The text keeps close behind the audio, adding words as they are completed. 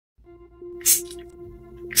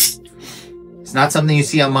It's not something you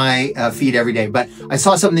see on my feed every day, but I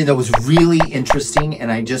saw something that was really interesting, and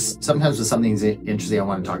I just, sometimes when something's interesting, I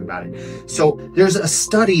want to talk about it. So there's a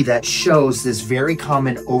study that shows this very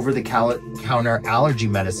common over-the-counter allergy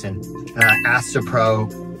medicine,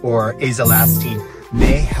 Astepro or azelastine,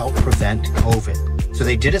 may help prevent COVID. So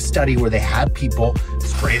they did a study where they had people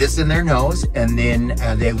spray this in their nose, and then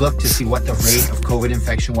they looked to see what the rate of COVID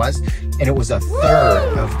infection was, and it was a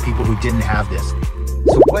third of people who didn't have this.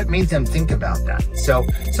 So what made them think about that? So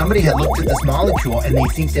somebody had looked at this molecule, and they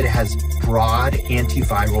think that it has broad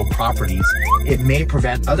antiviral properties. It may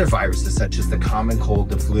prevent other viruses such as the common cold,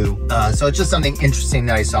 the flu. So it's just something interesting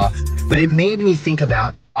that I saw, but it made me think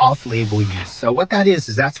about off-label use. So what that is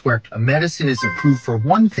that's where a medicine is approved for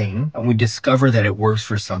one thing and we discover that it works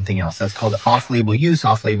for something else. That's called off-label use,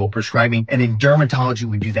 off-label prescribing. And in dermatology,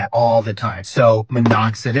 we do that all the time. So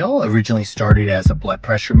Minoxidil originally started as a blood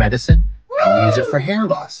pressure medicine. Now we use it for hair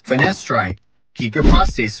loss. Finasteride, keep your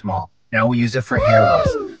prostate small. Now we use it for hair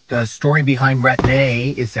loss. The story behind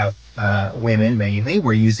Retin-A is that women mainly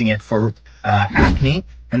were using it for acne,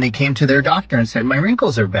 and they came to their doctor and said, my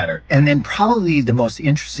wrinkles are better. And then probably the most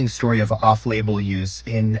interesting story of off-label use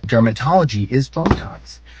in dermatology is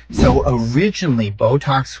Botox. So originally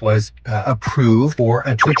Botox was approved for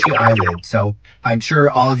a twitchy eyelid. So I'm sure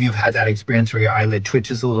all of you have had that experience where your eyelid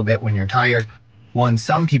twitches a little bit when you're tired. Well, in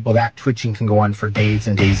some people, that twitching can go on for days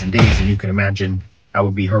and days and days, and you can imagine that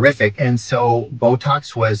would be horrific. And so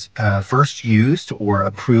Botox was first used or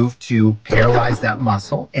approved to paralyze that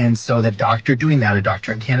muscle. And so the doctor doing that, a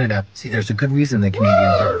doctor in Canada, see, there's a good reason the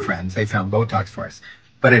Canadians are our friends. They found Botox for us.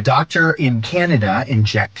 But a doctor in Canada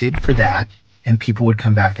injected for that, and people would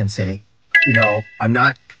come back and say, you know, I'm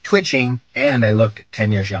not twitching and I look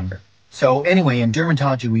 10 years younger. So anyway, in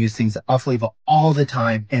dermatology, we use things off-label all the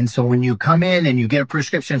time. And so when you come in and you get a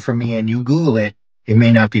prescription from me and you Google it, it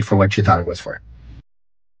may not be for what you thought it was for.